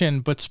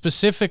election, but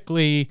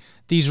specifically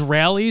these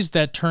rallies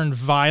that turned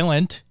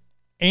violent.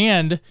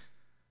 And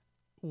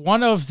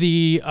one of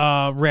the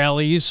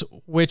rallies,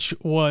 which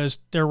was,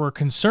 there were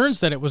concerns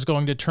that it was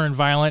going to turn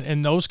violent,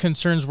 and those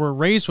concerns were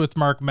raised with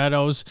Mark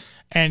Meadows,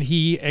 and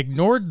he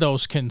ignored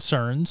those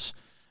concerns.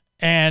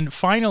 And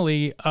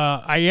finally,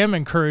 I am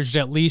encouraged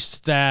at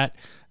least that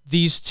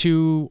these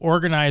two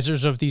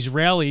organizers of these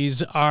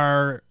rallies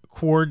are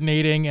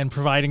coordinating and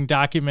providing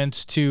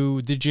documents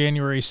to the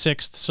January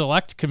 6th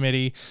Select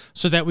Committee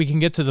so that we can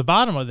get to the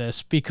bottom of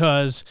this,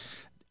 because,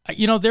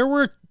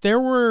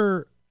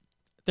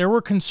 there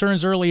were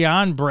concerns early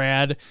on,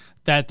 Brad,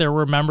 that there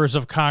were members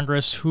of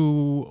Congress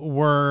who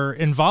were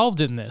involved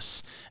in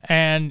this.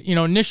 And,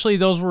 initially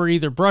those were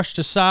either brushed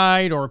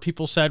aside, or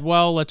people said,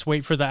 well, let's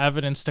wait for the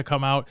evidence to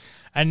come out.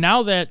 And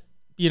now that,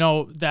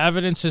 the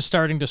evidence is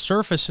starting to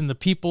surface, and the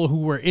people who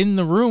were in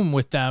the room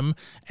with them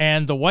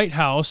and the White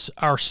House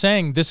are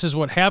saying this is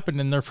what happened,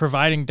 and they're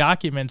providing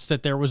documents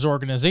that there was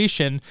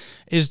organization,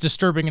 is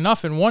disturbing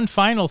enough. And one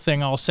final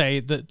thing I'll say,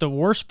 that the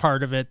worst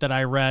part of it that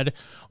I read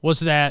was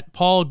that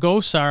Paul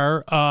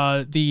Gosar,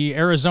 the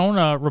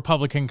Arizona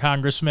Republican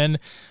congressman,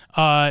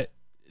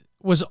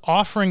 was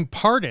offering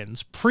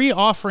pardons,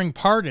 pre-offering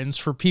pardons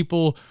for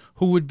people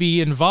who would be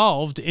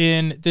involved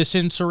in this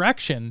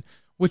insurrection,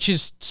 which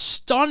is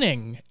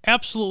stunning,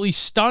 absolutely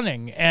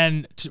stunning,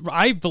 and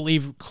I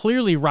believe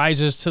clearly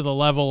rises to the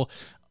level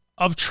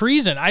of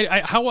treason.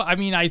 I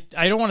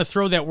don't want to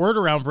throw that word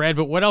around, Brad,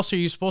 but what else are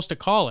you supposed to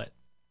call it?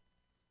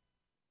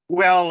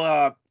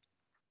 Well,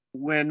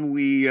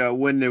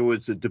 when there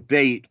was a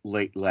debate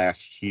late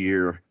last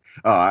year,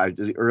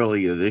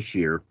 earlier this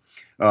year,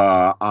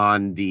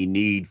 on the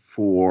need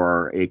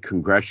for a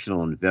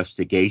congressional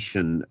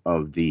investigation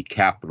of the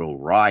Capitol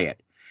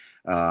riot,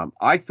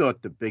 I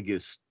thought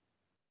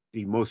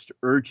the most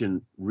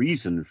urgent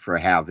reason for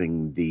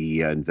having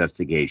the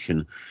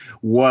investigation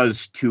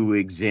was to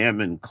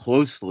examine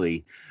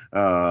closely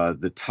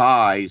the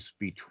ties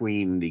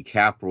between the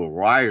Capitol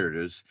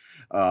rioters,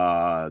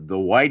 the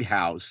White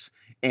House,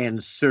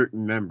 and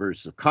certain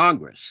members of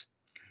Congress.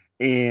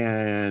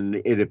 And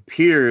it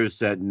appears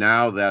that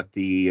now that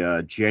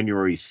the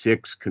January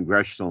 6th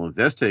Congressional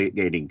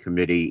Investigating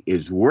Committee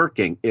is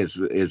working, we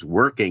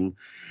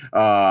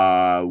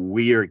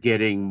are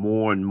getting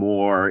more and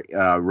more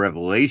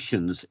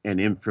revelations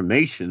and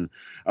information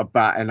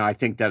about, and I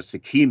think that's the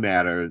key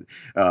matter,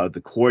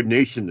 the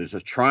coordination. There's a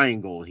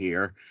triangle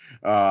here,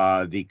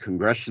 the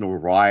congressional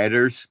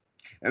rioters.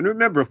 And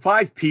remember,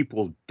 5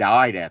 people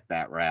died at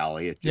that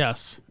rally. It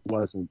just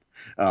wasn't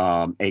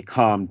a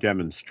calm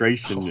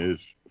demonstration,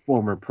 as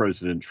former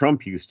President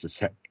Trump used to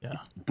say. Yeah.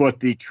 But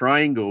the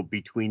triangle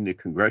between the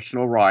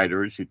congressional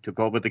rioters who took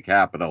over the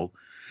Capitol,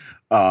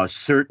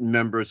 certain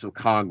members of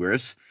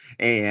Congress,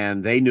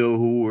 and they know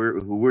who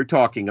we're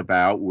talking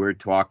about. We're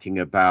talking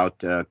about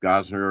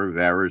Gosner of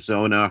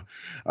Arizona.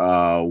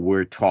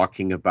 We're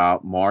talking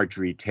about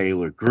Marjorie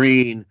Taylor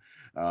Greene,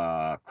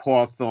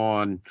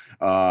 Cawthorn,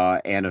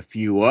 and a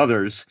few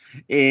others.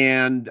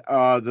 And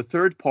the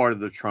third part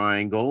of the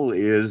triangle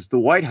is the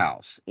White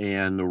House.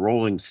 And the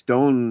Rolling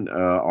Stone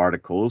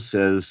article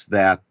says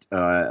that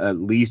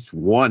at least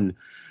one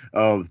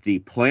of the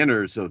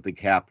planners of the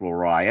Capitol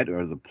riot,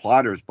 or the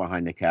plotters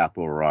behind the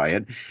Capitol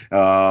riot,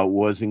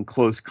 was in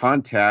close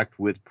contact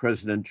with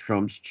President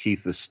Trump's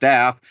chief of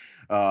staff,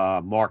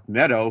 Mark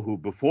Meadow, who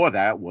before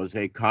that was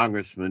a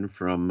congressman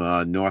from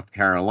North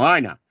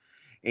Carolina.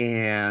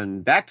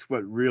 And that's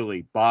what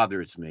really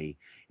bothers me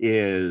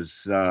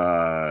is,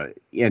 I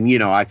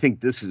think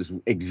this is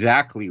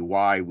exactly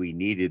why we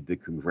needed the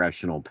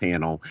congressional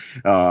panel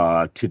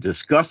to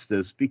discuss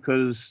this,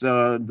 because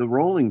the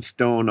Rolling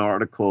Stone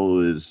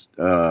article is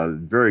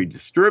very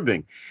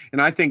disturbing.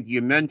 And I think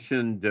you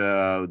mentioned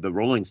the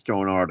Rolling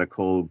Stone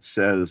article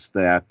says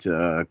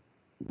that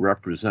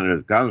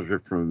Representative Gosner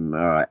from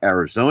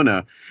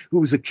Arizona, who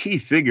was a key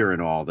figure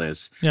in all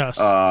this,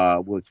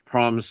 was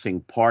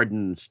promising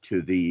pardons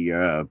to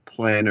the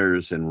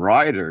planners and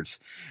rioters.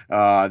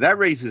 That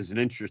raises an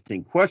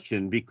interesting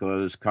question,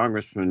 because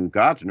Congressman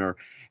Gosner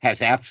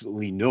has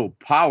absolutely no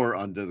power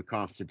under the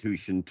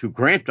Constitution to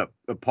grant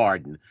a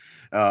pardon.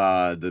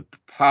 The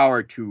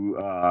power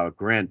to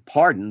grant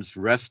pardons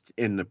rests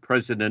in the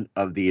President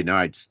of the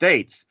United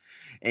States.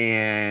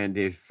 And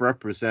if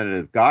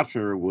Representative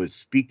Gosner was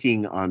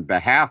speaking on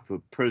behalf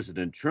of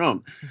President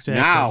Trump,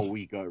 now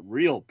we got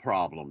real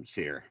problems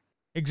here.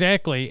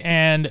 Exactly.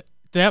 And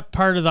that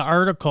part of the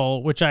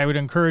article, which I would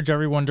encourage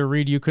everyone to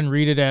read, you can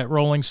read it at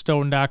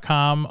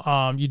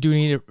rollingstone.com. You do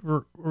need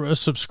a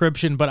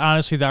subscription, but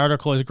honestly, the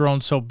article has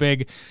grown so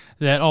big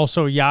that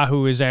also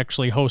Yahoo is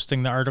actually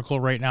hosting the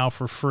article right now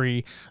for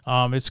free.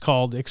 It's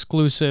called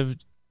Exclusive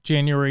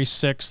January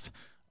 6th.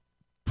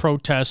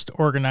 Protest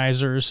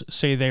organizers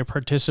say they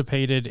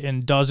participated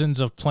in dozens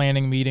of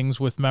planning meetings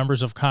with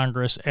members of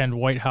Congress and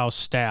White House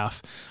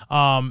staff.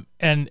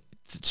 And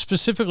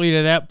specifically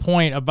to that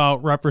point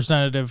about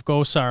Representative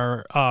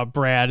Gosar,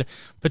 Brad,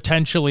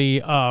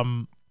 potentially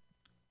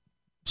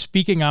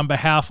speaking on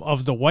behalf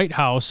of the White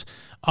House,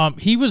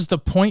 he was the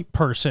point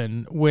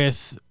person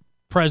with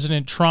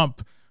President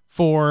Trump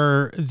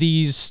for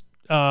these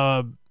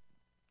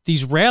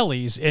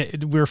rallies,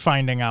 we're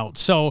finding out.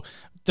 So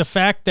the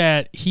fact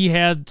that he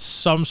had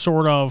some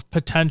sort of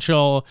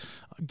potential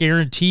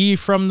guarantee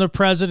from the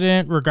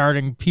president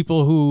regarding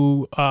people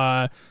who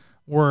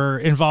were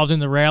involved in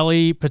the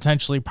rally,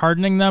 potentially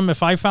pardoning them,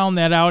 if I found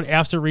that out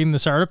after reading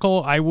this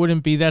article, I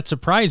wouldn't be that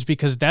surprised,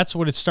 because that's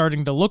what it's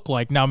starting to look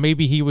like. Now,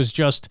 maybe he was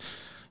just,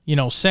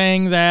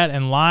 saying that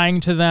and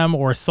lying to them,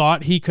 or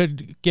thought he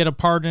could get a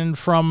pardon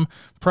from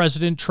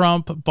President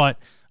Trump. But,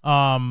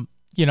 I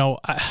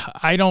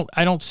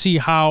don't see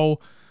how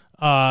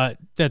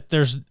that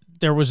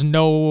there was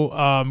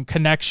no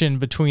connection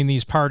between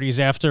these parties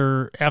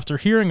after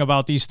hearing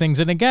about these things.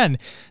 And again,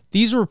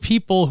 these were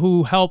people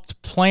who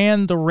helped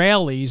plan the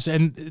rallies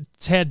and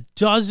had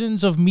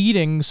dozens of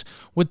meetings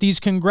with these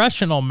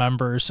congressional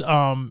members.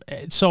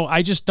 So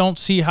I just don't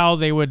see how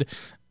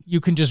you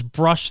can just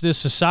brush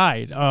this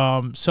aside.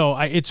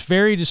 It's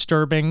very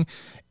disturbing.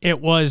 It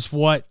was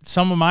what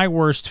some of my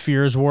worst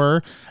fears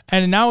were.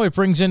 And now it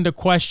brings into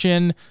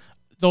question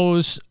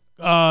those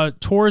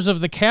tours of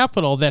the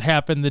Capitol that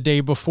happened the day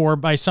before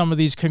by some of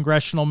these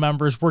congressional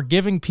members were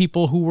giving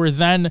people who were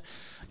then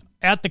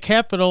at the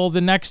Capitol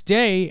the next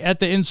day at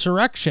the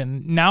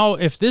insurrection. Now,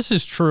 if this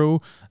is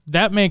true,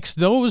 that makes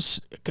those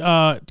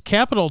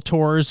Capitol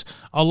tours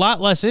a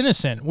lot less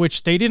innocent,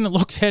 which they didn't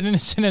look that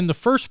innocent in the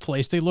first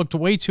place. They looked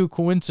way too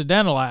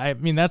coincidental. I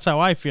mean, that's how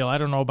I feel. I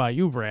don't know about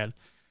you, Brad.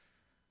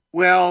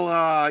 Well,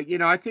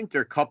 I think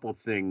there are a couple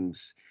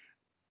things,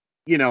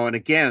 and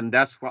again,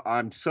 that's why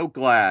I'm so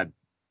glad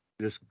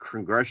this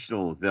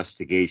congressional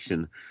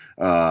investigation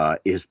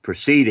is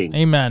proceeding.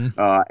 Amen.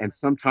 And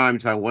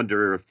sometimes I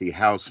wonder if the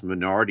House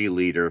Minority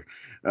Leader,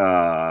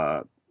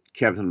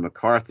 Kevin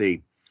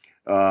McCarthy,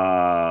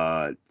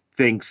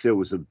 thinks it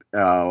was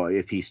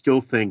if he still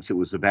thinks it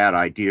was a bad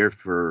idea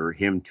for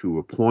him to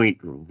appoint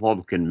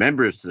Republican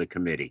members to the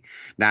committee.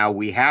 Now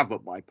we have a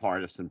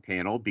bipartisan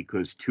panel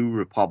because 2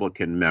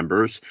 Republican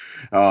members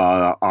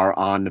are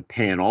on the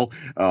panel,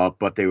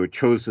 but they were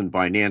chosen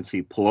by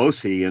Nancy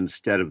Pelosi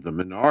instead of the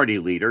minority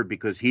leader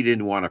because he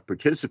didn't want to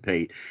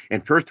participate.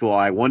 And first of all,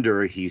 I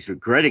wonder if he's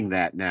regretting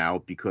that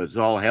now because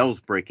all hell's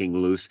breaking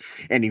loose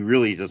and he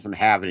really doesn't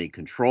have any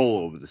control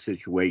over the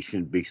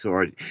situation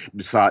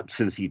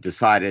since he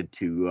decided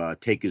to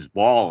take his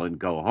ball and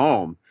go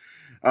home.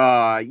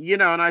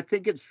 And I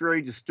think it's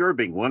very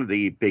disturbing. One of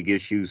the big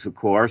issues, of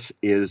course,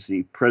 is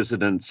the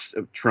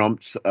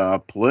Trump's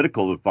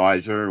political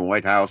advisor and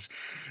White House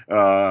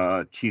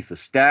chief of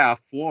staff,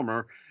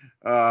 former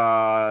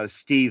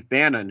Steve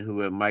Bannon,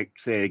 who I might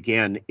say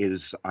again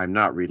I'm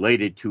not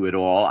related to at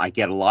all. I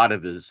get a lot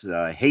of his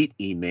hate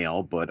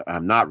email, but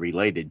I'm not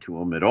related to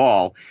him at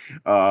all.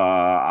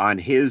 On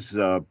his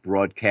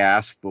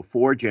broadcast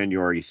before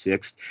January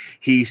 6th,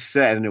 he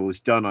said, and it was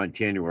done on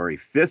January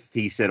 5th,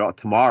 he said,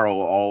 tomorrow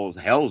all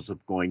hell's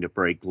going to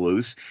break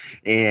loose.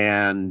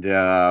 And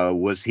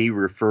was he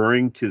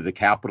referring to the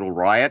Capitol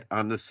riot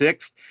on the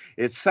 6th?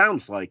 It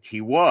sounds like he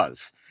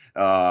was.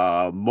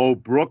 Mo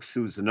Brooks,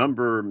 who's a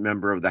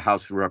member of the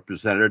House of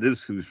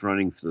Representatives, who's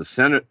running for the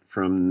Senate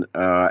from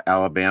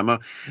Alabama,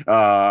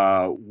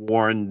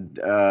 warned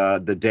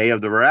the day of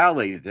the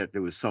rally that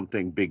there was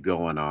something big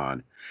going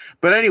on.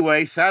 But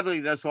anyway, sadly,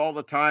 that's all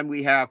the time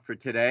we have for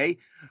today.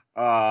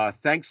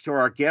 Thanks to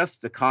our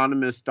guests,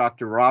 economist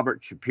Dr.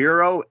 Robert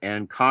Shapiro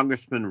and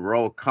Congressman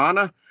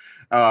Khanna.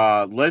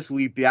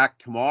 Leslie back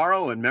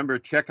tomorrow, and remember,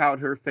 check out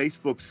her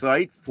Facebook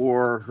site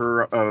for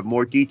her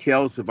more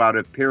details about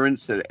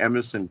appearance at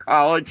Emerson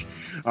College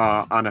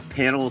on a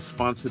panel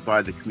sponsored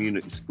by the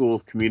School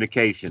of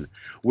Communication.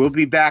 We'll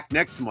be back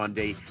next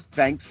Monday.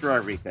 Thanks for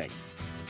everything.